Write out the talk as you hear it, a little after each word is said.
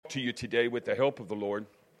to you today with the help of the Lord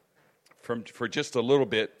for just a little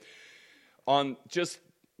bit on just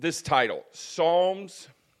this title, Psalms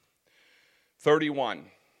 31.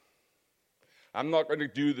 I'm not going to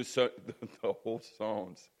do the whole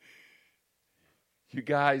Psalms. You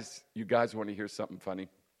guys want to hear something funny?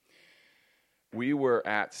 We were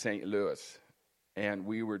at St. Louis, and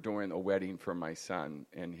we were doing a wedding for my son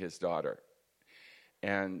and his daughter.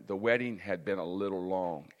 And the wedding had been a little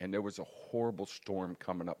long, and there was a horrible storm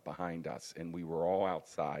coming up behind us, and we were all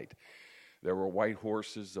outside. There were white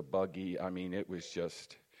horses, a buggy. I mean, it was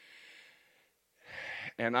just...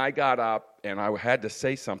 And I got up, and I had to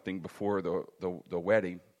say something before the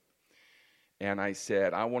wedding. And I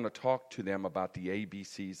said, I want to talk to them about the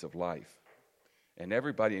ABCs of life. And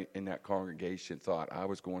everybody in that congregation thought I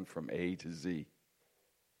was going from A to Z.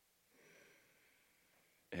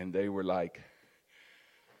 And they were like,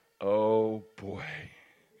 oh, boy,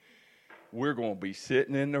 we're going to be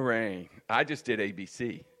sitting in the rain. I just did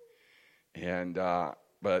ABC. And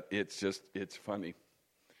but it's funny.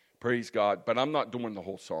 Praise God. But I'm not doing the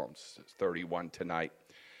whole Psalms 31 tonight.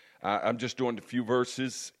 I'm just doing a few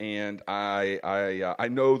verses, and I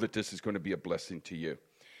know that this is going to be a blessing to you.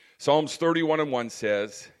 Psalms 31:1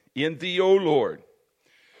 says, In thee, O Lord,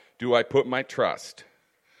 do I put my trust.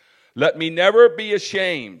 Let me never be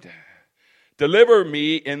ashamed. Deliver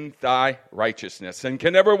me in thy righteousness. And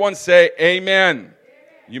can everyone say amen?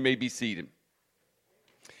 You may be seated.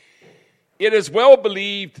 It is well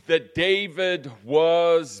believed that David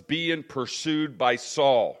was being pursued by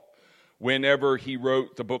Saul whenever he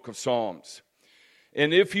wrote the book of Psalms.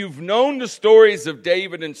 And if you've known the stories of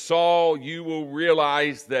David and Saul, you will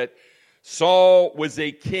realize that Saul was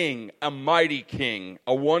a king, a mighty king,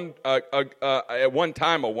 at one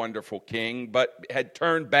time a wonderful king, but had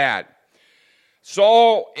turned bad.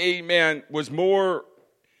 Saul, amen, was more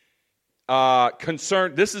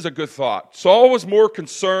concerned. This is a good thought. Saul was more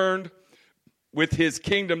concerned with his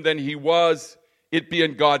kingdom than he was it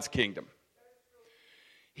being God's kingdom.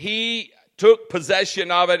 He took possession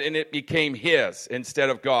of it and it became his instead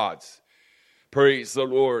of God's. Praise the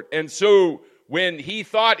Lord. And so when he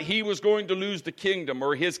thought he was going to lose the kingdom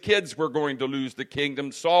or his kids were going to lose the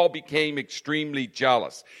kingdom, Saul became extremely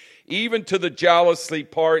jealous. Even to the jealousy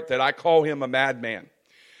part that I call him a madman.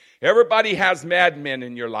 Everybody has madmen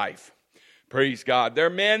in your life. Praise God. They're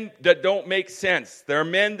men that don't make sense. They're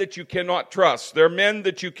men that you cannot trust. They're men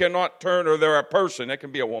that you cannot turn, or they're a person. That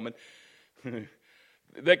can be a woman.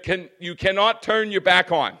 You cannot turn your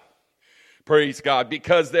back on. Praise God.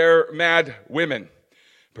 Because they're mad women.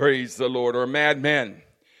 Praise the Lord. Or mad men.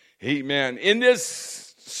 Amen. In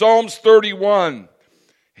this Psalms 31,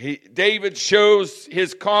 David shows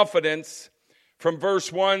his confidence from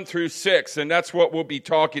verse 1 through 6, and that's what we'll be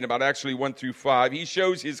talking about, actually 1 through 5. He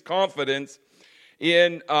shows his confidence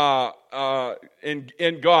in God.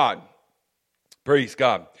 Praise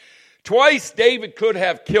God. Twice David could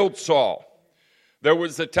have killed Saul. There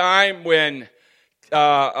was a time when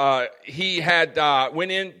Saul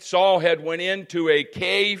had went into a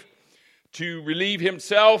cave to relieve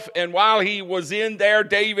himself, and while he was in there,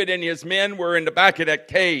 David and his men were in the back of that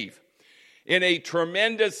cave in a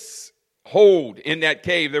tremendous hold in that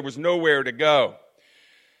cave. There was nowhere to go.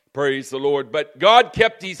 Praise the Lord. But God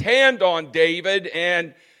kept his hand on David,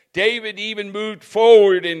 and David even moved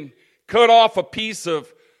forward and cut off a piece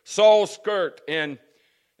of Saul's skirt and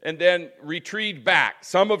then retreated back.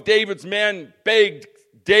 Some of David's men begged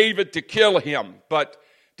David to kill him, but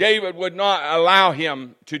David would not allow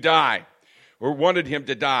him to die or wanted him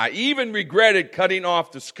to die. Even regretted cutting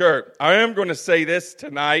off the skirt. I am going to say this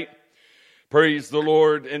tonight. Praise the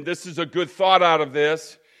Lord. And this is a good thought out of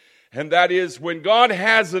this. And that is, when God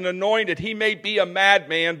has an anointed, he may be a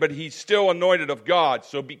madman, but he's still anointed of God.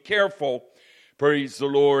 So be careful, praise the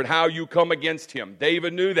Lord, how you come against him.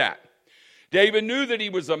 David knew that. David knew that he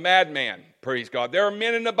was a madman, praise God. There are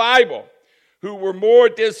men in the Bible who were more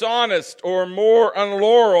dishonest or more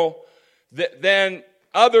unloyal than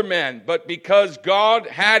other men. But because God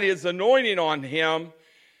had his anointing on him,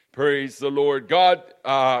 praise the Lord, God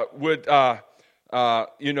would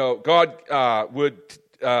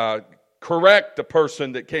correct the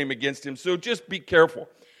person that came against him. So just be careful.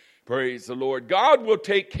 Praise the Lord. God will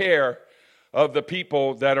take care of the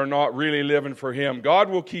people that are not really living for him. God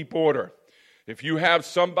will keep order. If you have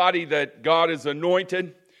somebody that God has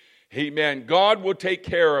anointed, amen, God will take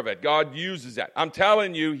care of it. God uses that. I'm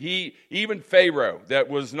telling you, even Pharaoh that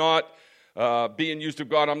was not being used of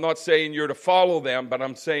God, I'm not saying you're to follow them, but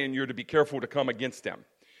I'm saying you're to be careful to come against them.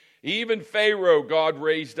 Even Pharaoh, God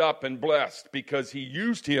raised up and blessed because he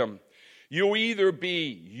used him. You'll either be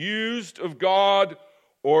used of God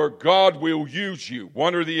or God will use you,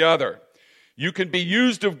 one or the other. You can be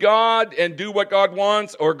used of God and do what God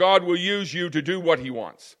wants, or God will use you to do what he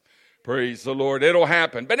wants. Praise the Lord. It'll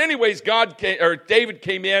happen. But anyways, David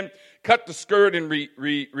came in, cut the skirt, and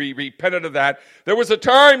repented of that. There was a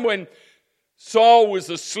time when Saul was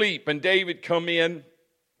asleep, and David come in,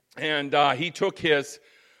 and he took his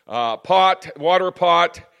water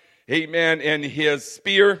pot, amen, and his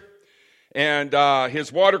spear, and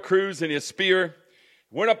his water cruse and his spear,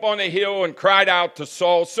 went up on a hill and cried out to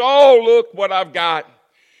Saul, "Saul, look what I've got.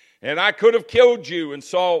 And I could have killed you." And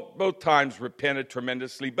Saul both times repented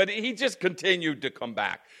tremendously, but he just continued to come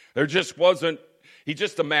back. He's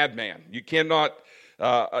just a madman. You cannot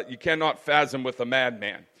fathom with a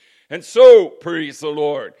madman. And so, praise the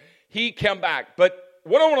Lord, he came back. But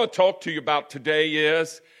what I want to talk to you about today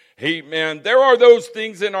is, amen, there are those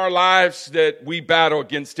things in our lives that we battle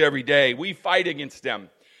against every day. We fight against them.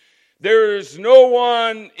 There's no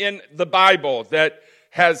one in the Bible that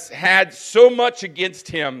has had so much against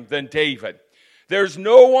him than David. There's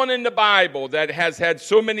no one in the Bible that has had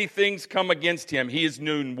so many things come against him. He is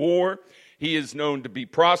known war. He is known to be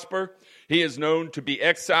prosper. He is known to be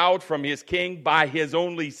exiled from his king by his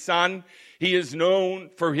only son. He is known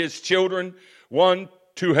for his children, one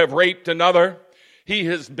to have raped another. He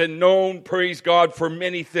has been known, praise God, for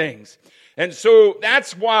many things. And so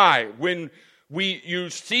that's why when you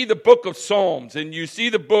see the book of Psalms and you see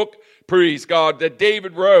the book, praise God, that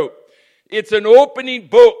David wrote, it's an opening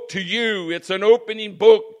book to you. It's an opening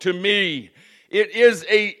book to me. It is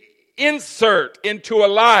a insert into a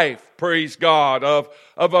life, praise God, of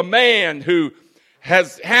a man who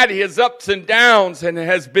has had his ups and downs and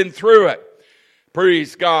has been through it.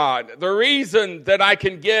 Praise God. The reason that I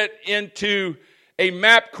can get into a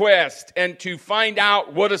map quest and to find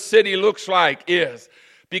out what a city looks like is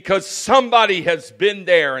because somebody has been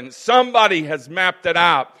there and somebody has mapped it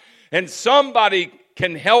out and somebody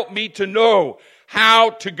can help me to know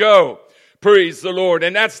how to go. Praise the Lord.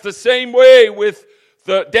 And that's the same way with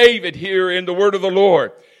David here in the word of the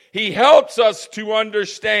Lord. He helps us to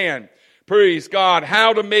understand, praise God,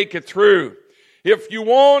 how to make it through. If you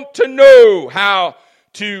want to know how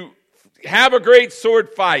to have a great sword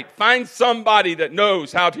fight, find somebody that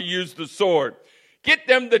knows how to use the sword. Get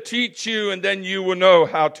them to teach you, and then you will know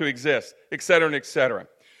how to exist, etc., and etc.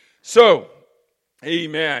 So,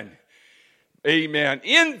 amen. Amen.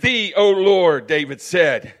 In thee, O Lord, David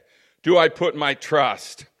said, do I put my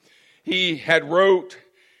trust. He had wrote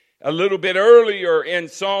a little bit earlier in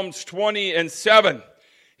Psalms 20:7.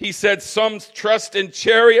 He said, some trust in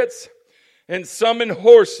chariots and some in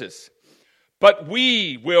horses, but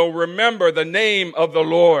we will remember the name of the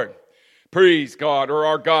Lord. Praise God, or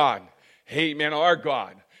our God. Amen, our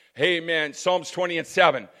God. Amen. Psalms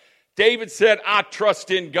 20:7. David said, I trust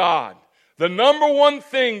in God. The number one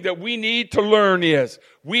thing that we need to learn is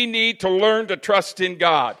we need to learn to trust in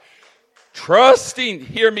God. Trusting,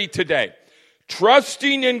 hear me today,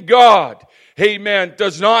 trusting in God, amen,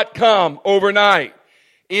 does not come overnight.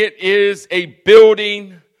 It is a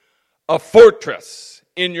building a fortress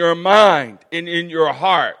in your mind and in your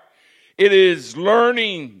heart. It is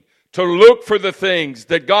learning to look for the things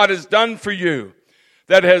that God has done for you,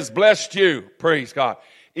 that has blessed you. Praise God.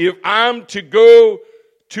 If I'm to go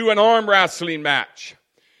to an arm wrestling match,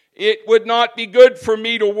 it would not be good for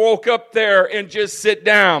me to walk up there and just sit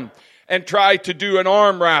down and try to do an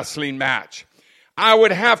arm wrestling match. I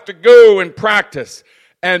would have to go and practice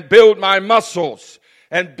and build my muscles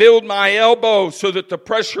and build my elbows so that the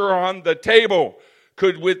pressure on the table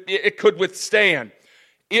could withstand.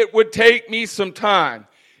 It would take me some time.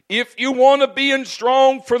 If you want to be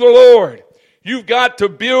strong for the Lord, you've got to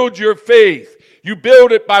build your faith. You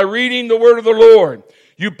build it by reading the word of the Lord.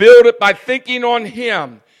 You build it by thinking on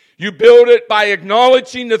Him. You build it by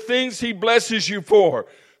acknowledging the things He blesses you for,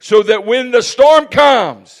 so that when the storm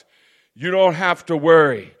comes, you don't have to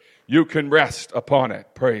worry. You can rest upon it.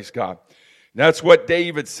 Praise God. That's what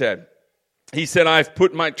David said. He said, I've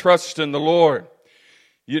put my trust in the Lord.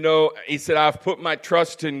 You know, he said, I've put my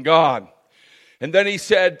trust in God. And then he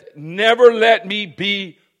said, never let me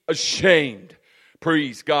be ashamed.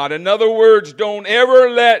 Praise God. In other words, don't ever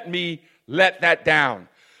let me let that down.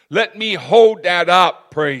 Let me hold that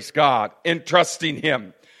up, praise God, in trusting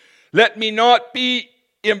Him. Let me not be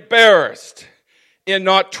embarrassed in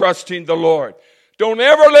not trusting the Lord. Don't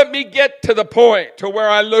ever let me get to the point to where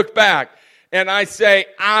I look back and I say,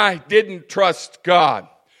 I didn't trust God.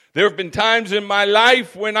 There have been times in my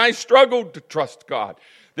life when I struggled to trust God.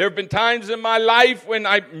 There have been times in my life when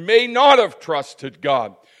I may not have trusted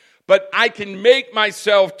God. But I can make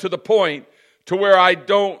myself to the point to where I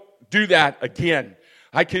don't do that again.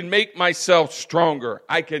 I can make myself stronger.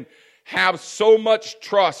 I can have so much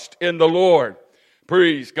trust in the Lord,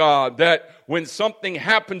 praise God, that when something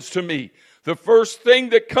happens to me, the first thing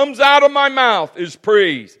that comes out of my mouth is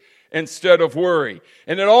praise instead of worry.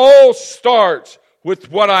 And it all starts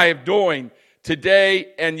with what I am doing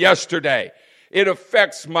today and yesterday. It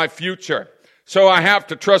affects my future. So I have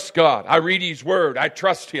to trust God. I read His Word. I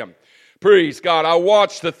trust Him. Praise God. I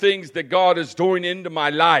watch the things that God is doing into my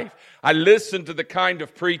life. I listen to the kind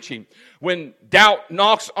of preaching. When doubt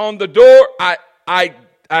knocks on the door,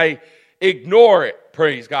 I ignore it.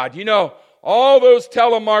 Praise God. You know, all those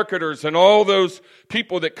telemarketers and all those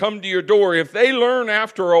people that come to your door, if they learn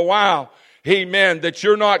after a while, amen, that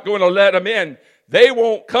you're not going to let them in, they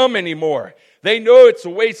won't come anymore. They know it's a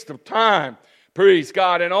waste of time. Praise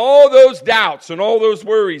God. And all those doubts and all those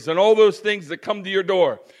worries and all those things that come to your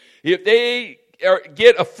door, if they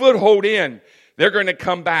get a foothold in, they're going to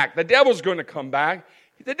come back. The devil's going to come back.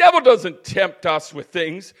 The devil doesn't tempt us with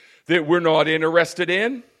things that we're not interested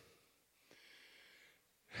in.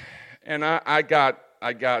 And I got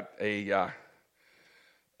a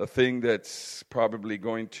thing that's probably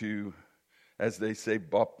going to, as they say,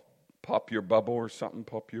 pop your bubble or something,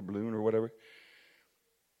 pop your balloon or whatever.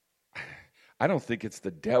 I don't think it's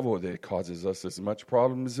the devil that causes us as much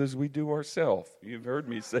problems as we do ourselves. You've heard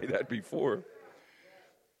me say that before.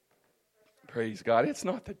 Praise God. It's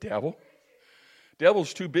not the devil.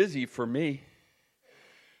 Devil's too busy for me.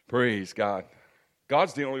 Praise God.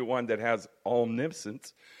 God's the only one that has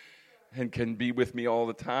omniscience and can be with me all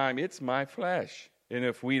the time. It's my flesh. And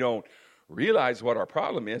if we don't realize what our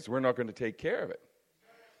problem is, we're not going to take care of it.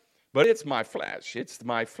 But it's my flesh. It's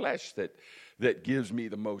my flesh that gives me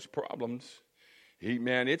the most problems.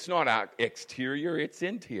 Amen. It's not exterior, it's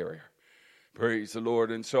interior. Praise the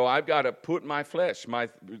Lord. And so I've got to put my flesh, my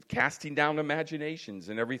casting down imaginations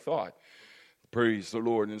and every thought. Praise the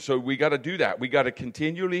Lord. And so we got to do that. We got to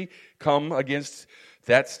continually come against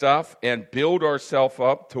that stuff and build ourselves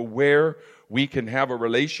up to where we can have a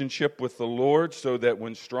relationship with the Lord so that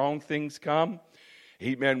when strong things come,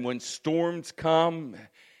 amen, when storms come,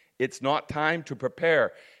 it's not time to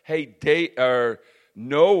prepare. Hey,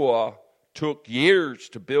 Noah took years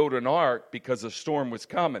to build an ark because a storm was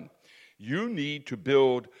coming. You need to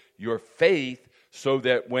build your faith so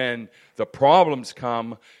that when the problems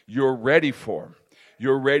come, you're ready for them.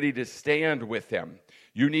 You're ready to stand with them.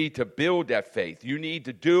 You need to build that faith. You need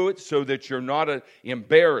to do it so that you're not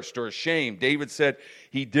embarrassed or ashamed. David said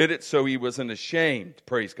he did it so he wasn't ashamed.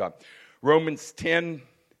 Praise God. Romans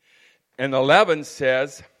 10:11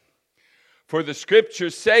 says, for the scripture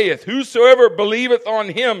saith, whosoever believeth on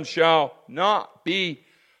him shall not be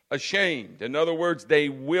ashamed. In other words, they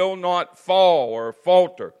will not fall or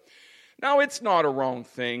falter. Now, it's not a wrong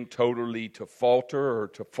thing totally to falter or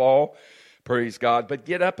to fall, praise God, but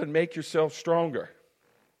get up and make yourself stronger.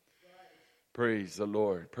 Praise the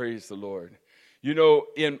Lord, praise the Lord. You know,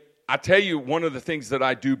 I tell you, one of the things that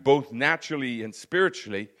I do both naturally and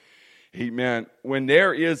spiritually, amen, when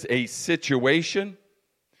there is a situation,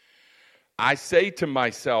 I say to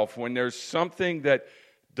myself, when there's something that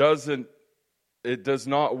does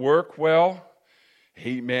not work well,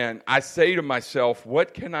 amen, I say to myself,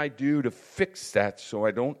 what can I do to fix that so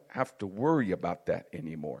I don't have to worry about that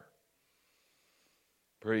anymore?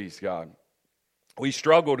 Praise God. We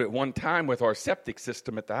struggled at one time with our septic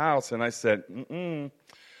system at the house, and I said, I'm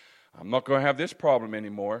not going to have this problem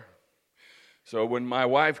anymore. So when my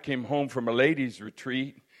wife came home from a ladies'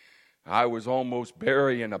 retreat, I was almost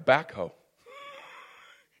burying a backhoe.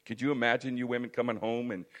 Could you imagine you women coming home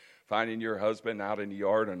and finding your husband out in the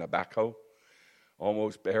yard on a backhoe?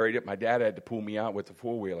 Almost buried it. My dad had to pull me out with the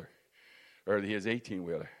four-wheeler, or his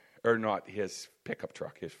 18-wheeler, or not his pickup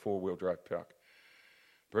truck, his four-wheel drive truck.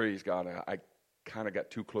 Praise God. I kind of got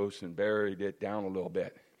too close and buried it down a little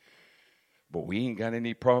bit. But we ain't got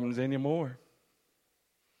any problems anymore.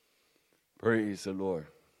 Praise the Lord.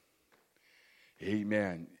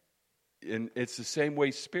 Amen. And it's the same way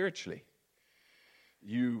spiritually.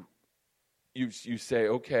 You say,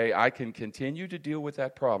 okay, I can continue to deal with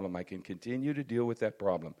that problem. I can continue to deal with that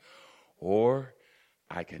problem. Or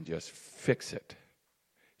I can just fix it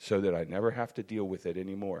so that I never have to deal with it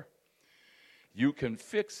anymore. You can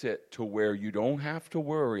fix it to where you don't have to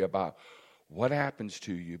worry about what happens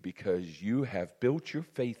to you because you have built your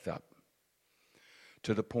faith up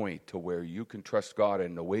to the point to where you can trust God.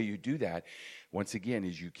 And the way you do that, once again,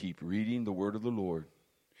 is you keep reading the word of the Lord.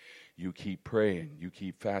 You keep praying, you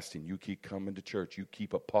keep fasting, you keep coming to church, you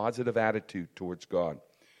keep a positive attitude towards God.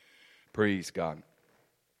 Praise God.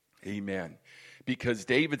 Amen. Because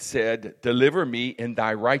David said, deliver me in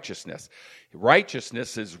thy righteousness.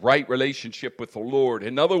 Righteousness is right relationship with the Lord.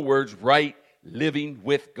 In other words, right living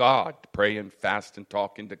with God. Praying, fasting,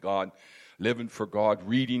 talking to God, living for God,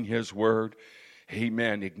 reading his word.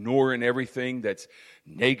 Amen. Ignoring everything that's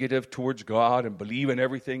negative towards God and believing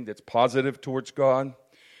everything that's positive towards God.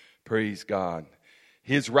 Praise God.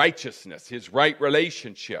 His righteousness, his right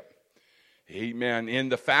relationship. Amen. In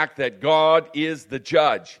the fact that God is the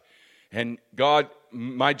judge. And God,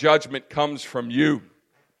 my judgment comes from you.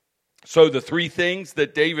 So the three things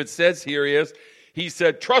that David says here is, he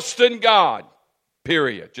said, trust in God,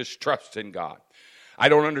 period. Just trust in God. I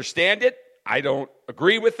don't understand it. I don't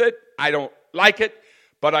agree with it. I don't like it,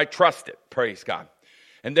 but I trust it. Praise God.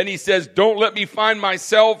 And then he says, don't let me find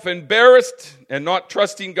myself embarrassed and not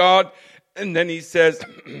trusting God. And then he says,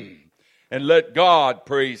 and let God,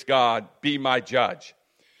 praise God, be my judge.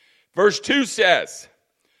 Verse 2 says,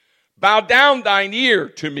 bow down thine ear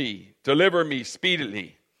to me, deliver me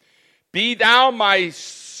speedily. Be thou my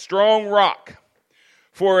strong rock,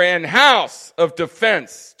 for an house of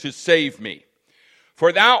defense to save me.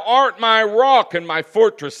 For thou art my rock and my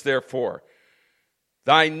fortress, therefore.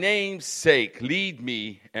 Thy name's sake, lead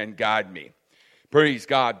me and guide me. Praise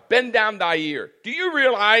God. Bend down thy ear. Do you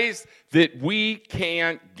realize that we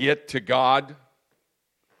can't get to God?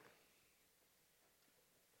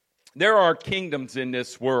 There are kingdoms in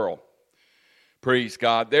this world. Praise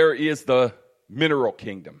God. There is the mineral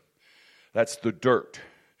kingdom. That's the dirt.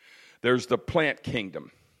 There's the plant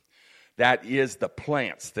kingdom. That is the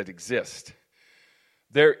plants that exist.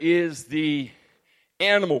 There is the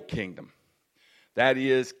animal kingdom. That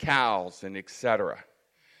is cows and etc.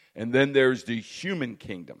 And then there's the human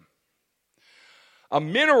kingdom. A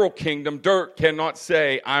mineral kingdom, dirt, cannot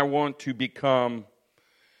say, I want to become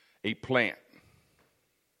a plant.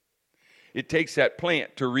 It takes that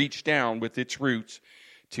plant to reach down with its roots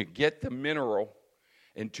to get the mineral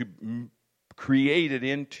and to create it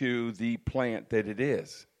into the plant that it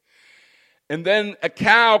is. And then a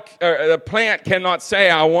plant cannot say,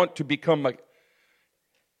 I want to become an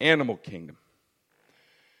animal kingdom.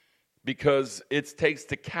 Because it takes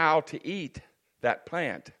the cow to eat that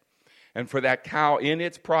plant. And for that cow in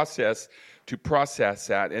its process to process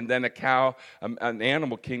that. And then an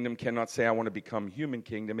animal kingdom cannot say, I want to become human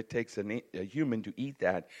kingdom. It takes a human to eat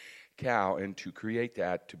that cow and to create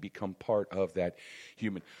that to become part of that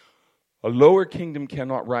human. A lower kingdom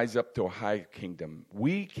cannot rise up to a higher kingdom.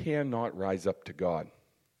 We cannot rise up to God.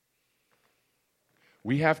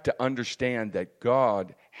 We have to understand that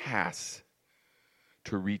God has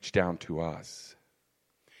to reach down to us.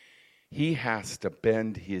 He has to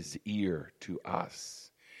bend his ear to us.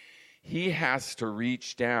 He has to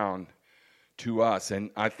reach down to us. And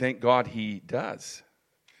I thank God he does.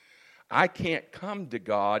 I can't come to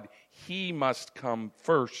God. He must come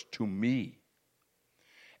first to me.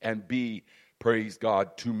 And be, praise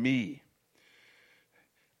God, to me.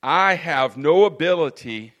 I have no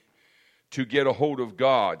ability to get a hold of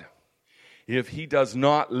God if he does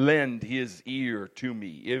not lend his ear to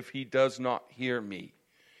me, if he does not hear me,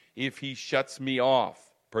 if he shuts me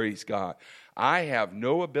off, praise God. I have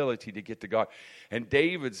no ability to get to God. And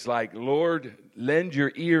David's like, Lord, lend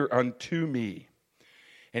your ear unto me.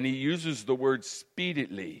 And he uses the word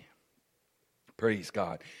speedily. Praise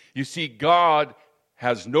God. You see, God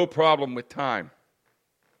has no problem with time.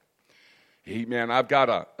 Amen. I've got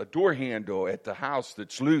a door handle at the house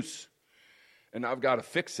that's loose. And I've got to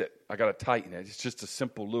fix it. I got to tighten it. It's just a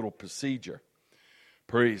simple little procedure.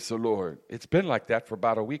 Praise the Lord. It's been like that for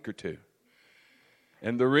about a week or two.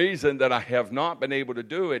 And the reason that I have not been able to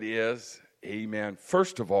do it is, amen,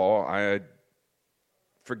 first of all, I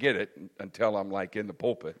forget it until I'm like in the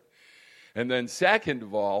pulpit. And then second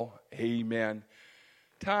of all, amen,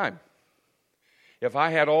 time. If I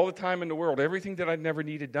had all the time in the world, everything that I'd never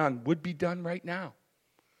needed done would be done right now.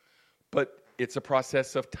 But it's a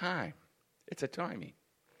process of time. It's a timing.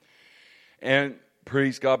 And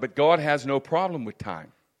praise God, but God has no problem with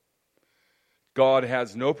time. God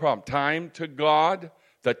has no problem. Time to God,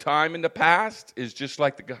 the time in the past is just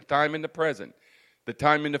like the time in the present. The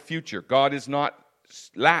time in the future. God is not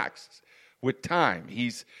lax with time.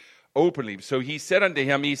 He's openly. So he said unto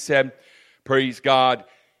him, he said, praise God,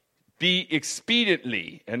 be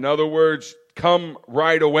expediently. In other words, come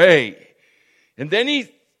right away. And then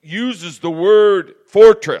he uses the word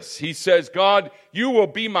fortress. He says, God, you will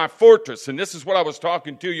be my fortress. And this is what I was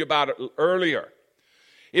talking to you about earlier.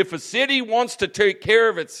 If a city wants to take care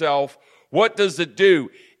of itself, what does it do?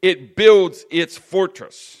 It builds its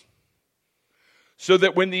fortress. So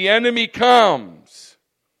that when the enemy comes,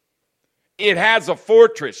 it has a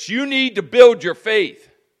fortress. You need to build your faith.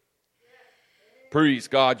 Praise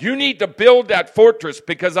God. You need to build that fortress,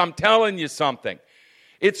 because I'm telling you something.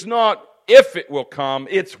 It's not if it will come,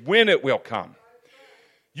 it's when it will come.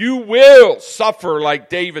 You will suffer like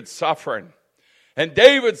David's suffering. And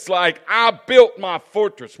David's like, I built my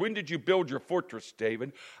fortress. When did you build your fortress,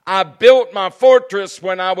 David? I built my fortress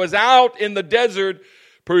when I was out in the desert,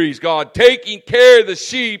 praise God, taking care of the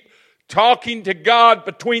sheep, talking to God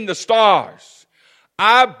between the stars.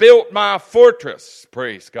 I built my fortress,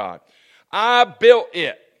 praise God. I built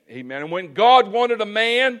it, amen. And when God wanted a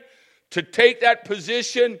man to take that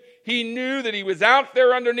position, he knew that he was out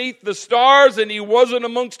there underneath the stars and he wasn't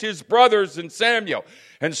amongst his brothers in Samuel.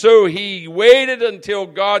 And so he waited until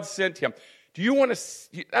God sent him. Do you want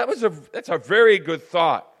to? That's a very good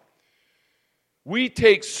thought. We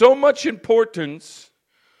take so much importance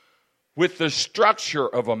with the structure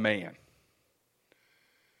of a man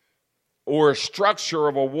or a structure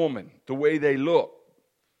of a woman, the way they look.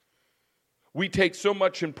 We take so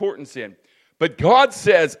much importance in. But God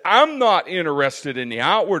says, I'm not interested in the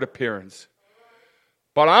outward appearance,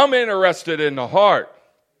 but I'm interested in the heart.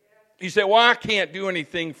 You say, well, I can't do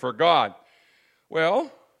anything for God.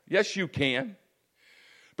 Well, yes, you can.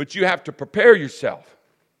 But you have to prepare yourself.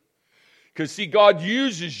 Because, see, God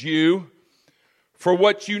uses you for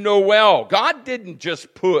what you know well. God didn't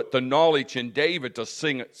just put the knowledge in David to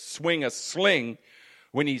swing a sling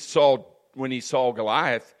when he saw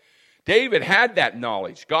Goliath. David had that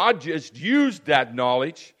knowledge. God just used that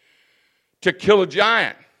knowledge to kill a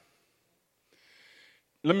giant.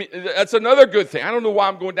 That's another good thing. I don't know why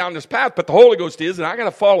I'm going down this path, but the Holy Ghost is, and I got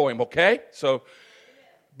to follow him, okay?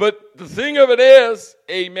 But the thing of it is,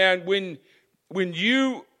 amen, when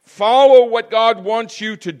you follow what God wants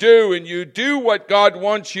you to do and you do what God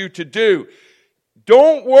wants you to do,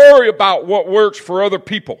 don't worry about what works for other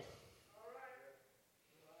people.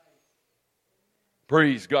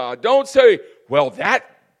 Praise God. Don't say, well, that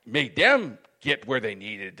made them get where they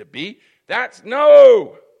needed to be.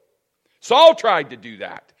 No. Saul tried to do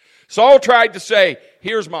that. Saul tried to say,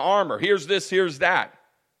 here's my armor, here's this, here's that.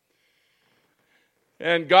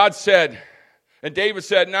 And God said, and David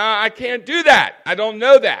said, no, I can't do that. I don't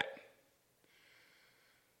know that.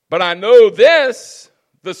 But I know this,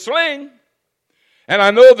 the sling, and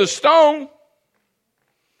I know the stone,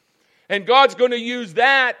 and God's going to use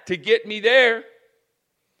that to get me there.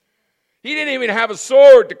 He didn't even have a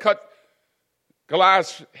sword to cut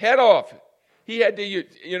Goliath's head off. He had to,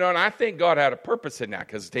 and I think God had a purpose in that,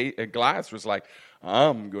 because Goliath was like,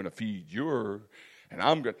 I'm going to feed and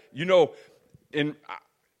I'm going to,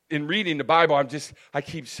 in reading the Bible, I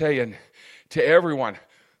keep saying to everyone,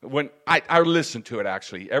 when I listen to it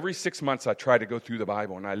actually, every 6 months I try to go through the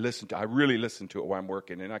Bible and I really listen to it while I'm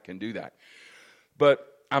working, and I can do that. But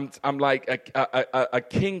I'm like, a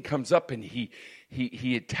king comes up and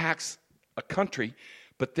he attacks a country,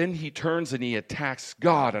 but then he turns and he attacks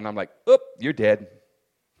God, and I'm like, oop, you're dead.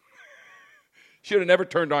 Should have never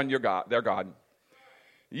turned on their God.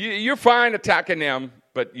 You're fine attacking them,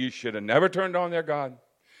 but you should have never turned on their God,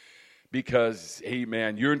 because,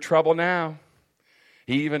 amen, you're in trouble now.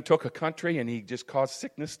 He even took a country and he just caused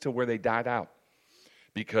sickness to where they died out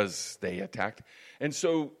because they attacked. And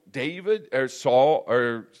so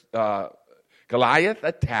Goliath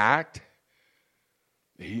attacked,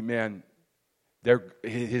 amen,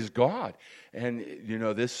 his God, and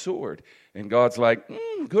this sword, and God's like,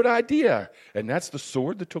 good idea, and that's the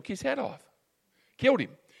sword that took his head off, killed him.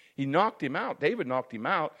 He knocked him out. David knocked him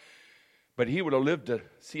out, but he would have lived to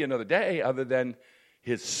see another day, other than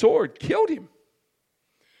his sword killed him.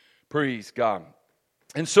 Praise God.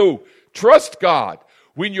 And so trust God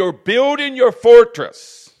when you're building your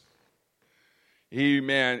fortress.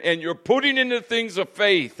 Amen. And you're putting in the things of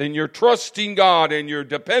faith, and you're trusting God, and you're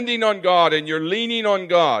depending on God, and you're leaning on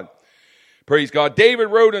God. Praise God. David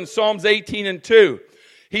wrote in Psalms 18:2,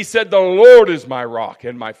 he said, the Lord is my rock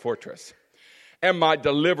and my fortress, and my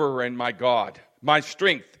deliverer and my God, my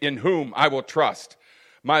strength in whom I will trust,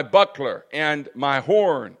 my buckler and my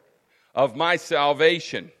horn of my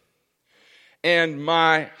salvation, and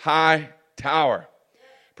my high tower.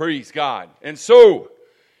 Praise God. And so,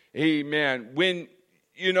 amen, when,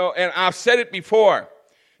 and I've said it before,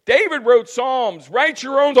 David wrote Psalms. Write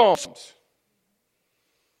your own Psalms.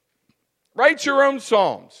 Write your own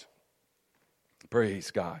Psalms.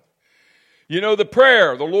 Praise God. The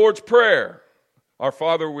prayer, the Lord's Prayer, our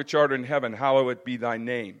Father which art in heaven, hallowed be thy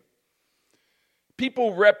name.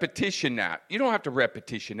 People repetition that. You don't have to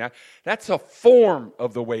repetition that. That's a form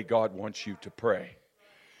of the way God wants you to pray.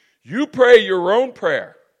 You pray your own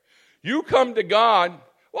prayer. You come to God.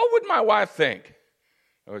 What would my wife think?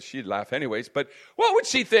 Oh, she'd laugh anyways. But what would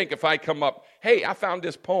she think if I come up, hey, I found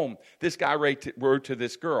this poem this guy wrote to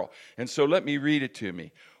this girl, and so let me read it to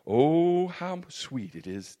me. Oh, how sweet it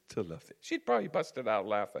is to love it. She'd probably bust it out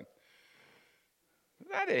laughing.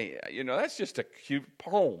 That ain't, that's just a cute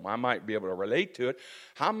poem. I might be able to relate to it.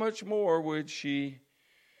 How much more would she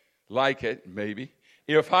like it, maybe,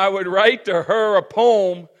 if I would write to her a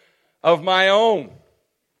poem of my own?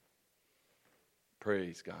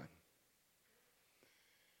 Praise God.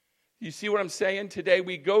 You see what I'm saying today?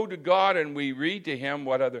 We go to God and we read to Him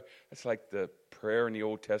it's like the prayer in the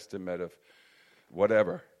Old Testament of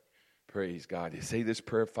whatever. Praise God. You say this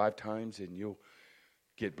prayer 5 times and you'll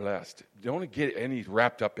get blessed. Don't get any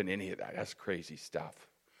wrapped up in any of that. That's crazy stuff.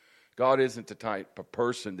 God isn't the type of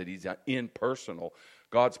person that He's impersonal.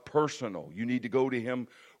 God's personal. You need to go to Him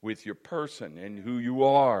with your person and who you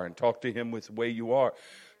are and talk to Him with the way you are.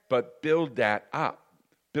 But build that up.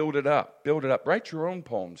 Build it up. Build it up. Write your own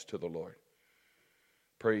poems to the Lord.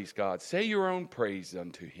 Praise God. Say your own praise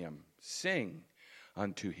unto Him. Sing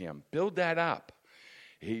unto Him. Build that up.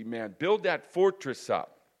 Amen. Build that fortress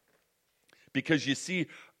up. Because you see,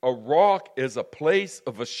 a rock is a place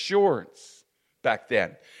of assurance back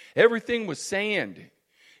then. Everything was sand.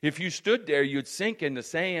 If you stood there, you'd sink in the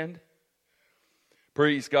sand.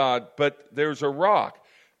 Praise God. But there's a rock.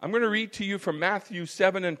 I'm going to read to you from Matthew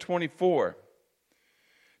 7:24.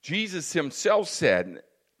 Jesus Himself said, and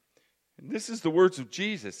this is the words of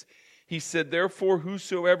Jesus. He said, therefore,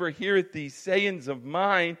 whosoever heareth these sayings of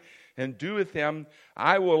mine and doeth them,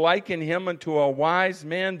 I will liken him unto a wise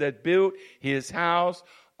man that built his house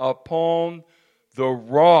upon the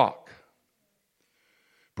rock.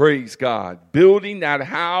 Praise God. Building that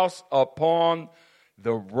house upon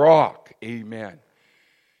the rock. Amen.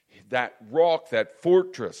 That rock, that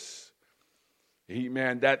fortress.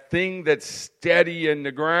 Amen. That thing that's steady in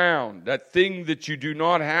the ground. That thing that you do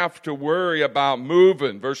not have to worry about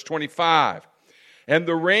moving. Verse 25. And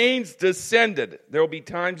the rains descended. There will be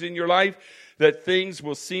times in your life that things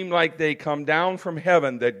will seem like they come down from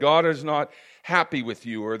heaven, that God is not happy with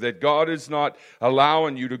you, or that God is not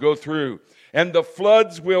allowing you to go through. And the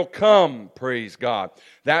floods will come, praise God.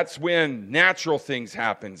 That's when natural things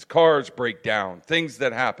happen. Cars break down, things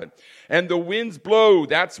that happen. And the winds blow.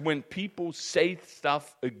 That's when people say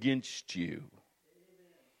stuff against you.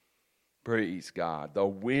 Praise God. The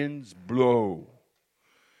winds blow.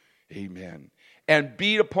 Amen. And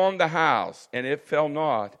beat upon the house, and it fell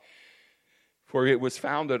not, for it was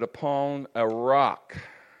founded upon a rock.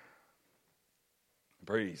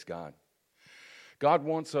 Praise God. God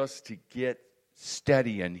wants us to get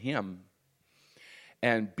steady in Him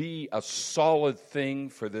and be a solid thing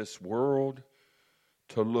for this world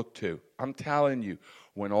to look to. I'm telling you,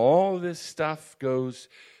 when all this stuff goes,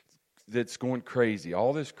 that's going crazy,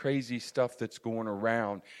 all this crazy stuff that's going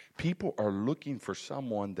around, people are looking for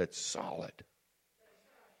someone that's solid.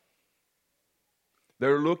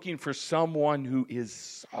 They're looking for someone who is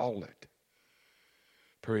solid.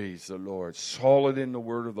 Praise the Lord. Solid in the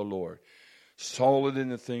word of the Lord. Solid in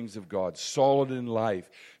the things of God. Solid in life.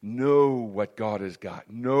 Know what God has got.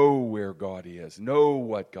 Know where God is. Know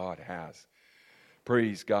what God has.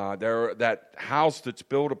 Praise God. That house that's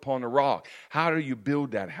built upon the rock. How do you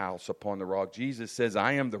build that house upon the rock? Jesus says,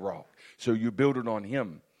 I am the rock. So you build it on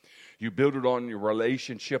Him. You build it on your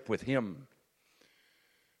relationship with Him.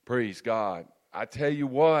 Praise God. I tell you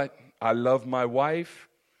what, I love my wife,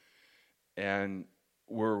 and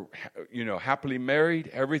we're, happily married.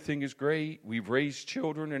 Everything is great. We've raised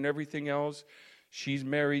children and everything else. She's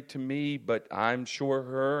married to me, but I'm sure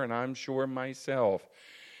her and I'm sure myself,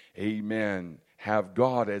 amen, have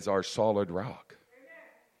God as our solid rock.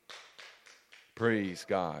 Amen. Praise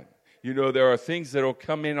God. There are things that will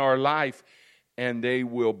come in our life and they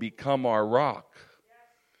will become our rock.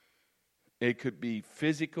 It could be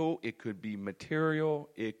physical, it could be material,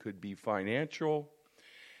 it could be financial.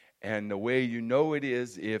 And the way you know it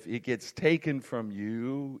is, if it gets taken from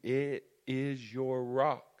you, it is your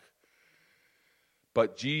rock.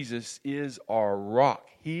 But Jesus is our rock.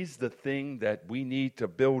 He's the thing that we need to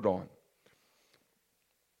build on.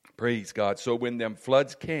 Praise God. So when them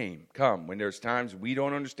floods come, when there's times we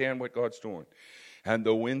don't understand what God's doing, and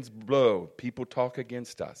the winds blow, people talk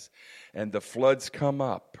against us, and the floods come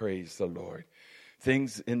up, praise the Lord.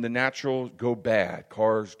 Things in the natural go bad.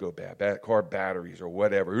 Cars go bad, car batteries or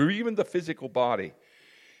whatever, or even the physical body.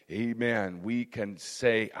 Amen. We can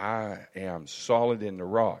say, I am solid in the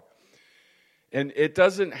rock. And it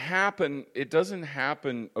doesn't happen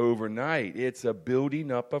overnight. It's a building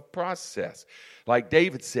up of process. Like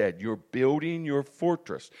David said, you're building your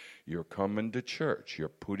fortress. You're coming to church. You're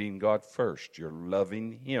putting God first. You're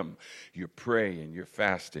loving Him. You're praying. You're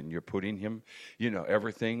fasting. You're putting Him,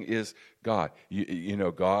 everything is God.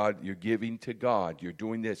 God, you're giving to God. You're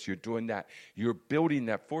doing this. You're doing that. You're building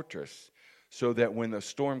that fortress so that when the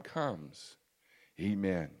storm comes,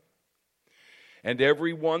 amen. And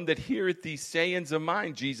every one that heareth these sayings of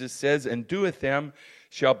mine, Jesus says, and doeth them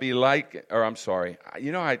shall be like,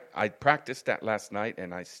 I practiced that last night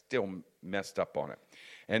and I still messed up on it.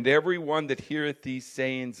 And every one that heareth these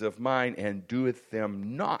sayings of mine and doeth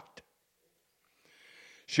them not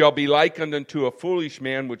shall be likened unto a foolish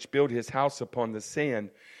man which built his house upon the sand.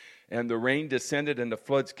 And the rain descended, and the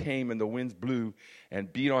floods came, and the winds blew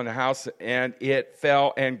and beat on the house, and it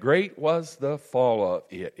fell, and great was the fall of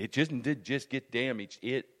it. It didn't just get damaged,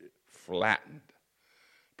 it flattened.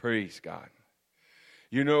 Praise God.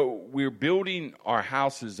 We're building our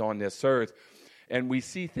houses on this earth, and we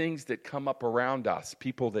see things that come up around us,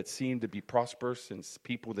 people that seem to be prosperous, and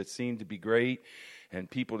people that seem to be great, and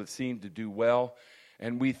people that seem to do well,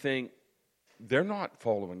 and we think, they're not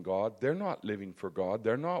following God. They're not living for God.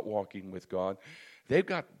 They're not walking with God. They've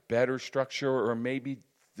got better structure or maybe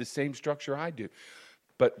the same structure I do.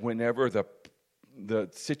 But whenever the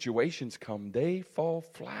situations come, they fall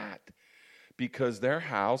flat because their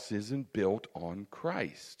house isn't built on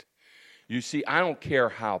Christ. You see, I don't care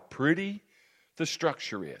how pretty the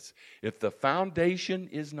structure is. If the foundation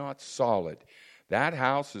is not solid, that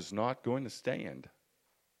house is not going to stand.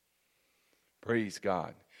 Praise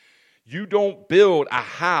God. You don't build a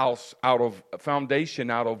house out of a foundation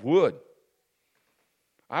out of wood.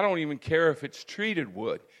 I don't even care if it's treated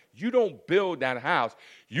wood. You don't build that house.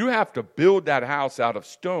 You have to build that house out of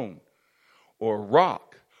stone or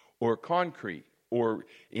rock or concrete or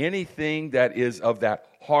anything that is of that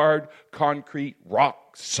hard concrete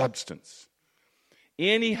rock substance.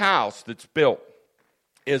 Any house that's built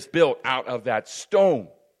is built out of that stone,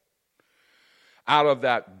 out of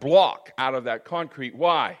that block, out of that concrete.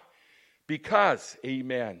 Why? Because,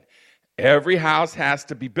 amen, every house has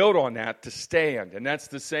to be built on that to stand. And that's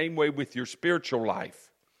the same way with your spiritual life.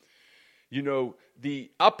 The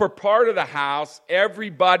upper part of the house,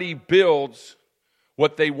 everybody builds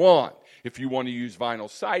what they want. If you want to use vinyl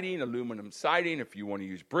siding, aluminum siding, if you want to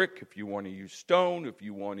use brick, if you want to use stone, if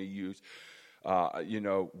you want to use,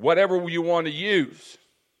 whatever you want to use.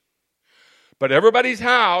 But everybody's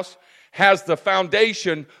house has the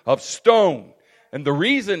foundation of stone. And the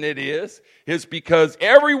reason it is because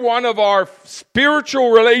every one of our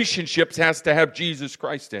spiritual relationships has to have Jesus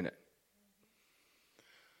Christ in it.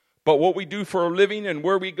 But what we do for a living and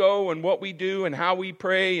where we go and what we do and how we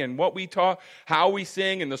pray and what we talk, how we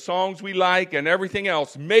sing and the songs we like and everything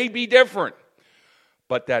else may be different.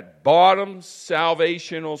 But that bottom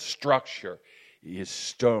salvational structure is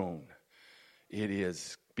stone. It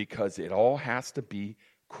is because it all has to be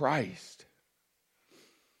Christ.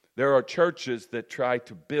 There are churches that try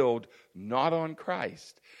to build not on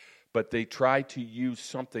Christ, but they try to use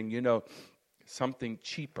something, something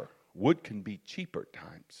cheaper. Wood can be cheaper at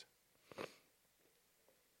times.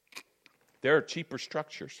 There are cheaper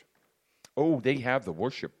structures. Oh, they have the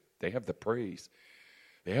worship. They have the praise.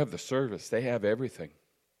 They have the service. They have everything.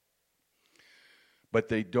 But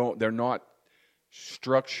they're not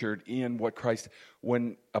structured in what Christ.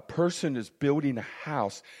 When a person is building a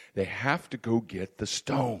house, they have to go get the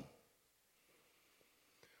stone.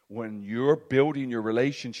 When you're building your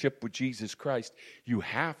relationship with Jesus Christ, you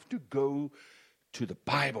have to go to the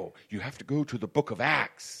Bible. You have to go to the book of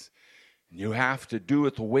Acts. And you have to do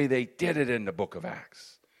it the way they did it in the book of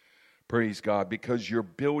Acts. Praise God, because you're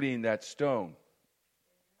building that stone.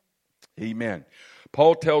 Amen.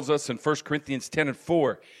 Paul tells us in 1 Corinthians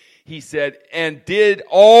 10:4, he said, and did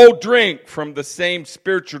all drink from the same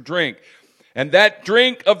spiritual drink. And that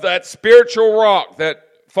drink of that spiritual rock that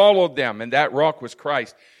followed them, and that rock was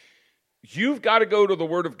Christ. You've got to go to the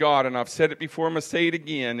Word of God, and I've said it before, I'm going to say it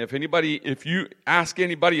again. If you ask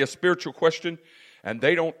anybody a spiritual question, and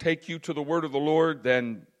they don't take you to the Word of the Lord,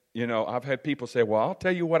 then, I've had people say, well, I'll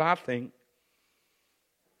tell you what I think.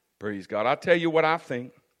 Praise God. I'll tell you what I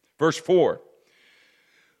think. Verse 4.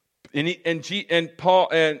 And Paul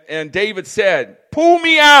and David said, pull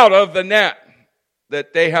me out of the net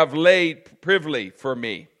that they have laid privily for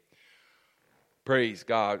me. Praise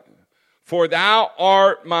God. For thou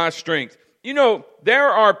art my strength. There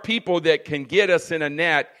are people that can get us in a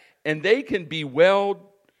net, and they can mean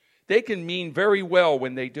very well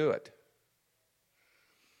when they do it.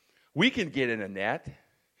 We can get in a net,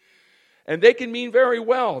 and they can mean very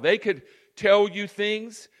well. They could tell you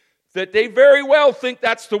things that they very well think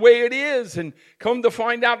that's the way it is, and come to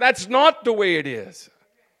find out that's not the way it is.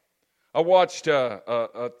 I watched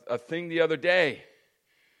a thing the other day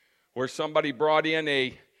where somebody brought in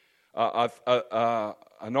an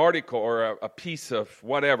article or a piece of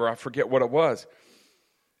whatever, I forget what it was,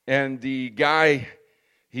 and the guy,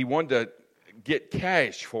 he wanted to get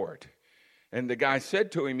cash for it, and the guy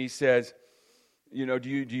said to him, he says, do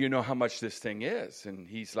you know how much this thing is? And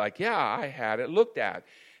he's like, yeah, I had it looked at.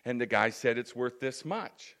 And the guy said, it's worth this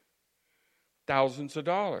much. Thousands of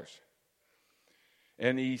dollars.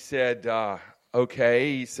 And he said,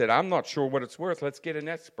 okay. He said, I'm not sure what it's worth. Let's get an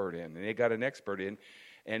expert in. And they got an expert in,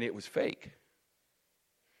 and it was fake.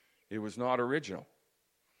 It was not original.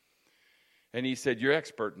 And he said, your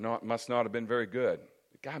expert must not have been very good.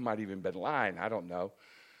 The guy might have even been lying. I don't know.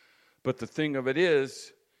 But the thing of it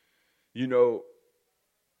is, you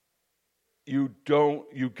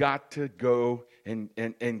got to go and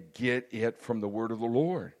get it from the word of the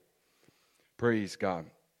Lord. Praise God.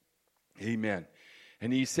 Amen.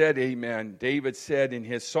 And he said, amen. David said in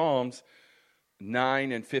his Psalms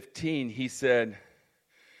 9 and 15, he said,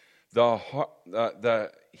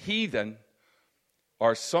 the heathen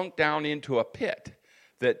are sunk down into a pit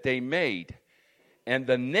that they made, and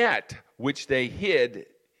the net which they hid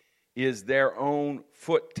is their own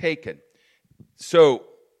foot taken. So,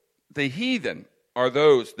 the heathen are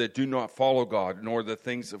those that do not follow God nor the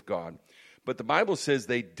things of God. But the Bible says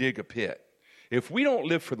they dig a pit. If we don't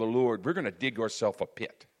live for the Lord, we're going to dig ourselves a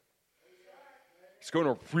pit. It's going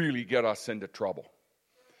to really get us into trouble.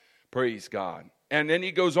 Praise God. And then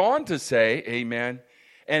he goes on to say, amen,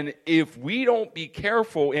 and if we don't be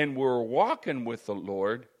careful and we're walking with the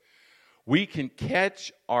Lord, we can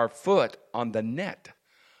catch our foot on the net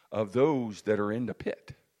of those that are in the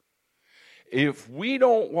pit. If we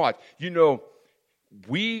don't watch,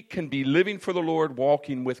 we can be living for the Lord,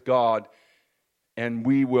 walking with God, and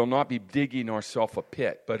we will not be digging ourselves a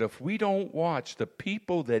pit. But if we don't watch, the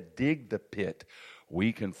people that dig the pit,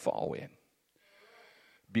 we can fall in.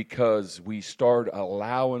 Because we start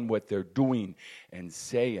allowing what they're doing and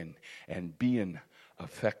saying and being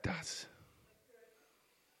affect us.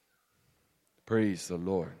 Praise the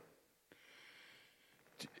Lord.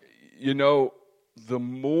 The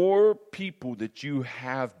more people that you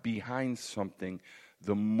have behind something,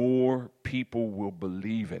 the more people will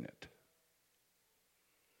believe in it.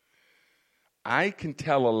 I can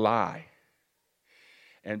tell a lie,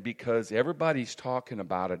 and because everybody's talking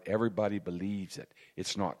about it, everybody believes it.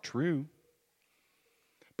 It's not true,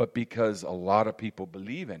 but because a lot of people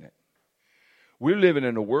believe in it. We're living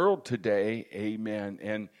in a world today, amen,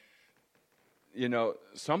 and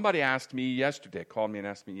somebody called me and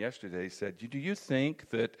asked me yesterday, said, do you think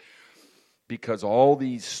that because all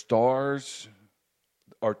these stars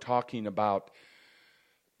are talking about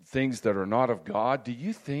things that are not of God, do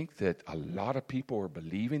you think that a lot of people are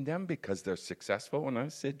believing them because they're successful? And I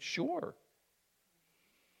said, sure.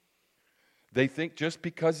 They think just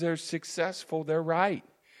because they're successful, they're right.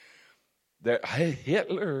 That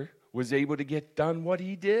Hitler was able to get done what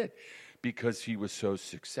he did because he was so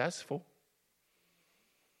successful.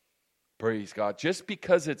 Praise God. Just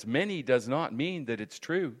because it's many does not mean that it's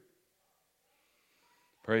true.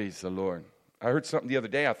 Praise the Lord. I heard something the other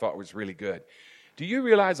day I thought was really good. Do you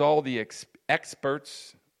realize all the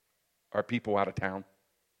experts are people out of town?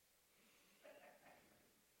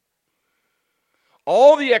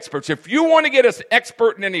 All the experts. If you want to get us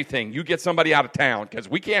expert in anything, you get somebody out of town because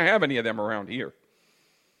we can't have any of them around here.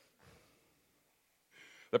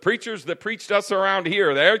 The preachers that preached us around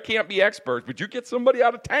here, they can't be experts, but you get somebody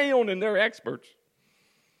out of town and they're experts.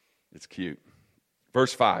 It's cute.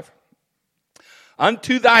 Verse 5.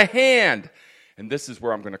 Unto thy hand, and this is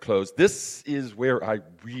where I'm going to close. This is where I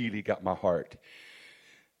really got my heart.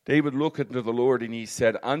 David looked unto the Lord and he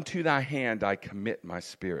said, unto thy hand I commit my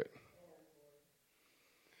spirit,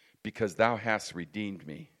 because thou hast redeemed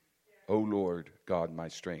me, O Lord God, my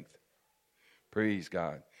strength. Praise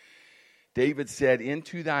God. David said,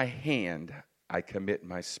 into thy hand I commit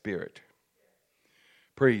my spirit.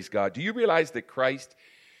 Praise God. Do you realize that Christ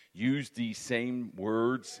used these same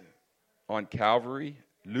words on Calvary?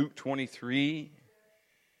 Luke 23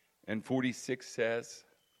 and 46 says,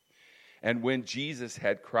 and when Jesus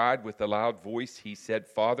had cried with a loud voice, he said,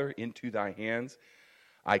 Father, into thy hands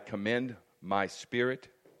I commend my spirit.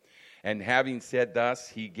 And having said thus,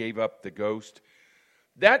 he gave up the ghost.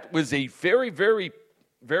 That was a very, very,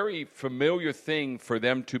 very familiar thing for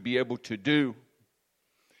them to be able to do,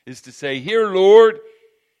 is to say, here, Lord,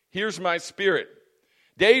 here's my spirit.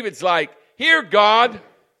 David's like, here, God,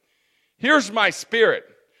 here's my spirit.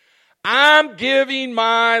 I'm giving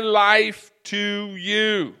my life to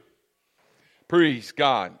you. Praise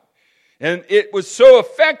God. And it was so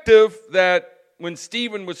effective that when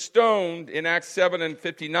Stephen was stoned in Acts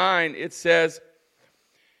 7:59, it says,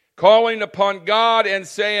 calling upon God and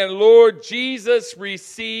saying, Lord Jesus,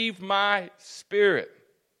 receive my spirit.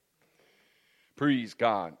 Praise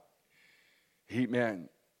God. Amen.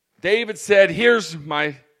 David said, here's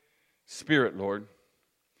my spirit, Lord.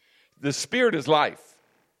 The spirit is life.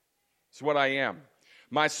 It's what I am.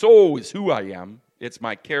 My soul is who I am. It's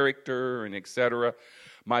my character and etc.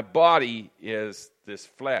 My body is this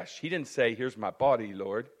flesh. He didn't say, here's my body,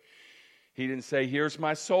 Lord. He didn't say, here's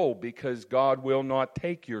my soul, because God will not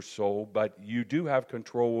take your soul, but you do have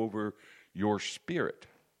control over your spirit.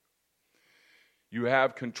 You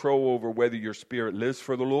have control over whether your spirit lives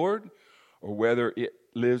for the Lord or whether it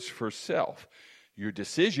lives for self. Your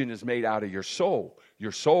decision is made out of your soul.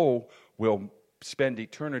 Your soul will spend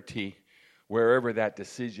eternity wherever that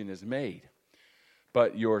decision is made.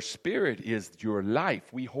 But your spirit is your life.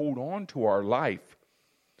 We hold on to our life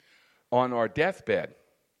on our deathbed.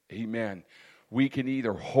 Amen. We can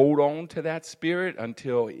either hold on to that spirit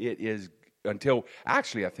until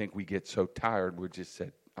actually I think we get so tired we just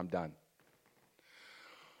said, I'm done.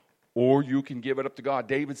 Or you can give it up to God.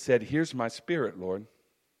 David said, here's my spirit, Lord.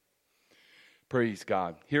 Praise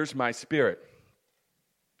God. Here's my spirit.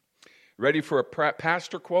 Ready for a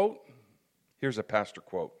pastor quote? Here's a pastor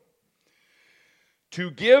quote.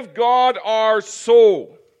 To give God our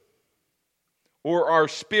soul or our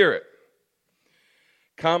spirit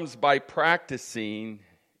comes by practicing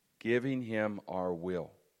giving him our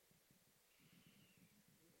will.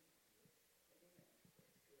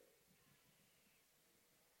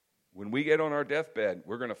 When we get on our deathbed,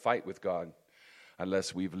 we're going to fight with God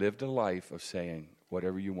unless we've lived a life of saying,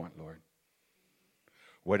 whatever you want, Lord.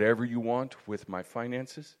 Whatever you want with my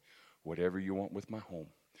finances, whatever you want with my home,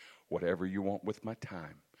 whatever you want with my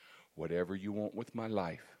time, whatever you want with my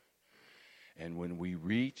life. And when we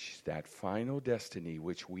reach that final destiny,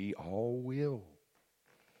 which we all will,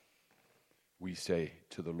 we say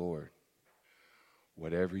to the Lord,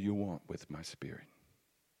 whatever you want with my spirit.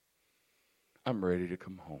 I'm ready to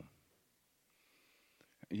come home.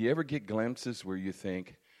 You ever get glimpses where you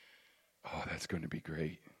think, oh, that's going to be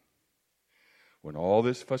great? When all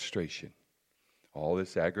this frustration, all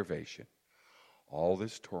this aggravation, all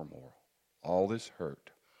this turmoil, all this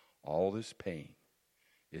hurt, all this pain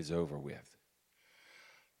is over with.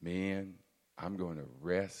 Man, I'm going to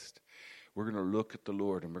rest. We're going to look at the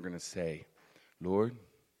Lord and we're going to say, Lord,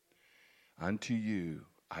 unto you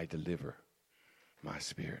I deliver my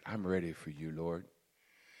spirit. I'm ready for you, Lord.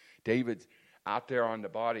 David's out there on the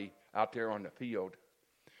body, out there on the field,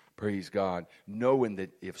 praise God, knowing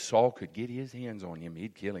that if Saul could get his hands on him,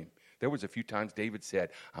 he'd kill him. There was a few times David said,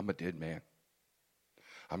 I'm a dead man.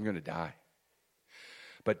 I'm going to die.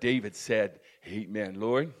 But David said, amen,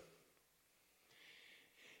 Lord,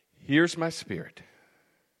 here's my spirit.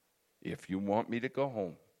 If you want me to go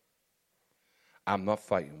home, I'm not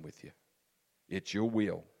fighting with you. It's your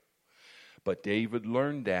will. But David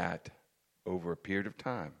learned that over a period of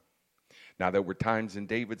time. Now, there were times in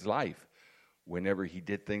David's life whenever he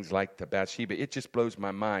did things like to Bathsheba. It just blows my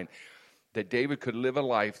mind that David could live a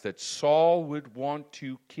life that Saul would want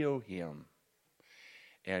to kill him.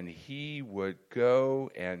 And he would go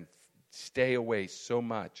and stay away so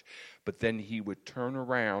much. But then he would turn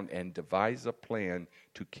around and devise a plan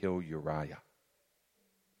to kill Uriah.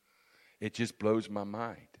 It just blows my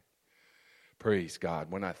mind. Praise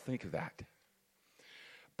God when I think of that.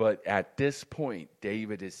 But at this point,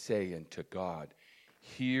 David is saying to God,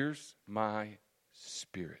 here's my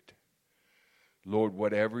spirit. Lord,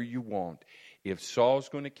 whatever you want. If Saul's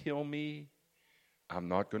going to kill me, I'm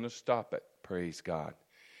not going to stop it. Praise God.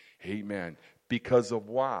 Amen. Because of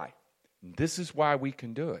why? This is why we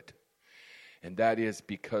can do it. And that is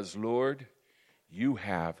because, Lord, you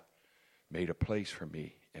have made a place for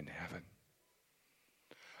me in heaven.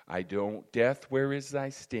 Death, where is thy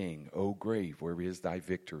sting? O grave, where is thy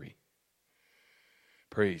victory?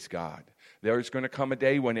 Praise God. There's going to come a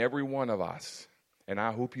day when every one of us, and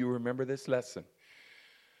I hope you remember this lesson,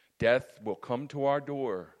 death will come to our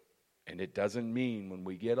door. And it doesn't mean when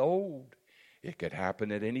we get old. It could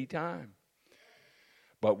happen at any time.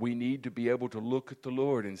 But we need to be able to look at the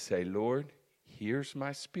Lord and say, Lord, here's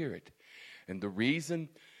my spirit. And the reason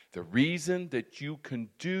that you can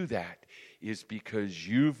do that is because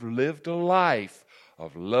you've lived a life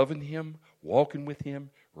of loving him, walking with him,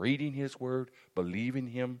 reading his word, believing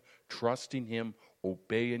him, trusting him,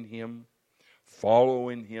 obeying him,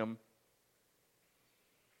 following him.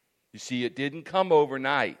 You see, it didn't come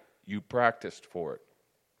overnight. You practiced for it.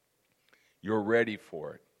 You're ready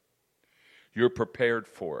for it. You're prepared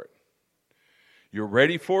for it. You're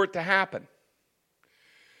ready for it to happen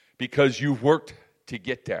because you've worked to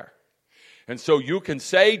get there. And so you can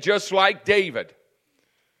say, just like David,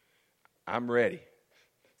 I'm ready.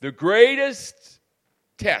 The greatest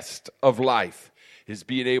test of life is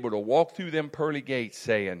being able to walk through them pearly gates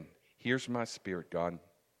saying, here's my spirit, God.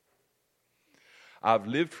 I've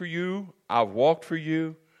lived for you. I've walked for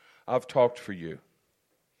you. I've talked for you.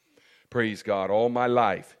 Praise God, all my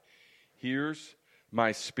life. Here's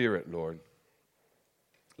my spirit, Lord.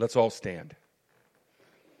 Let's all stand.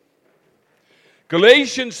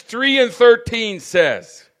 Galatians 3:13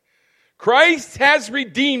 says, Christ has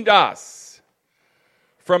redeemed us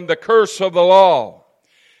from the curse of the law,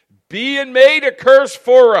 being made a curse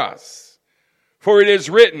for us. For it is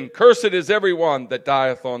written, cursed is everyone that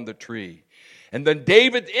dieth on the tree. And then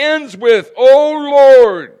David ends with, O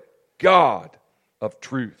Lord, God of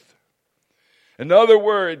truth. In other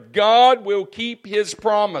words, God will keep his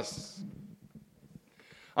promise.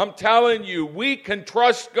 I'm telling you, we can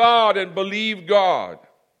trust God and believe God.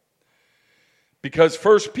 Because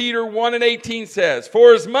 1 Peter 1:18 says,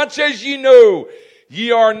 for as much as ye know,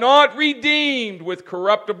 ye are not redeemed with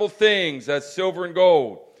corruptible things as silver and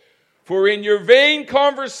gold. For in your vain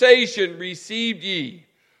conversation received ye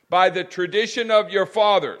by the tradition of your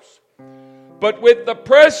fathers, but with the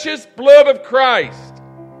precious blood of Christ,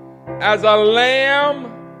 as a lamb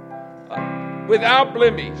without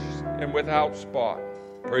blemish and without spot.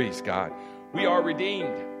 Praise God. We are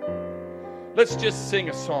redeemed. Let's just sing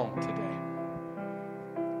a song today.